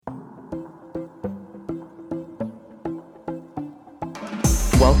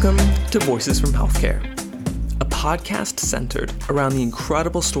Welcome to Voices from Healthcare, a podcast centered around the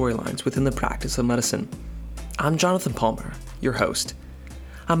incredible storylines within the practice of medicine. I'm Jonathan Palmer, your host.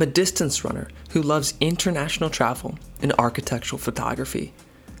 I'm a distance runner who loves international travel and architectural photography.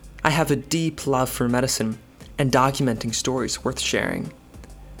 I have a deep love for medicine and documenting stories worth sharing.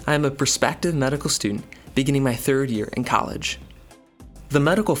 I am a prospective medical student beginning my third year in college. The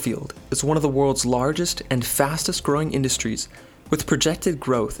medical field is one of the world's largest and fastest growing industries, with projected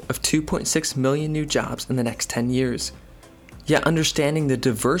growth of 2.6 million new jobs in the next 10 years. Yet understanding the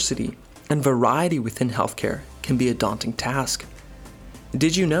diversity and variety within healthcare can be a daunting task.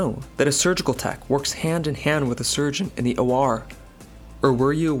 Did you know that a surgical tech works hand in hand with a surgeon in the OR? Or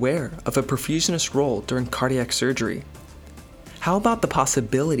were you aware of a perfusionist role during cardiac surgery? How about the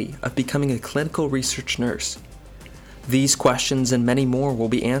possibility of becoming a clinical research nurse? These questions and many more will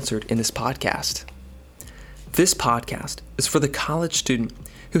be answered in this podcast. This podcast is for the college student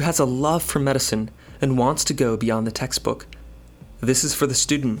who has a love for medicine and wants to go beyond the textbook. This is for the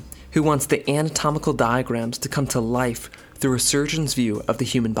student who wants the anatomical diagrams to come to life through a surgeon's view of the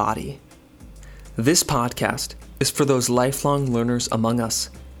human body. This podcast is for those lifelong learners among us,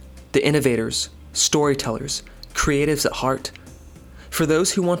 the innovators, storytellers, creatives at heart, for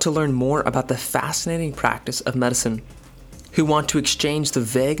those who want to learn more about the fascinating practice of medicine, who want to exchange the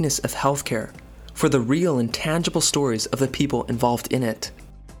vagueness of healthcare for the real and tangible stories of the people involved in it.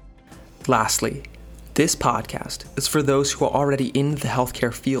 Lastly, this podcast is for those who are already in the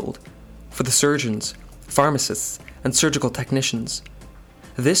healthcare field, for the surgeons, pharmacists, and surgical technicians.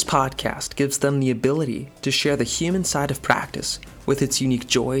 This podcast gives them the ability to share the human side of practice with its unique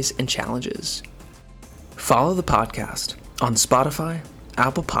joys and challenges. Follow the podcast on Spotify,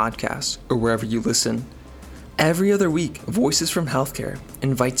 Apple Podcasts, or wherever you listen. Every other week, Voices from Healthcare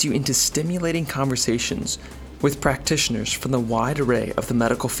invites you into stimulating conversations with practitioners from the wide array of the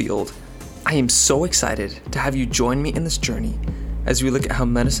medical field. I am so excited to have you join me in this journey as we look at how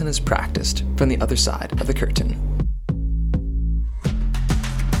medicine is practiced from the other side of the curtain.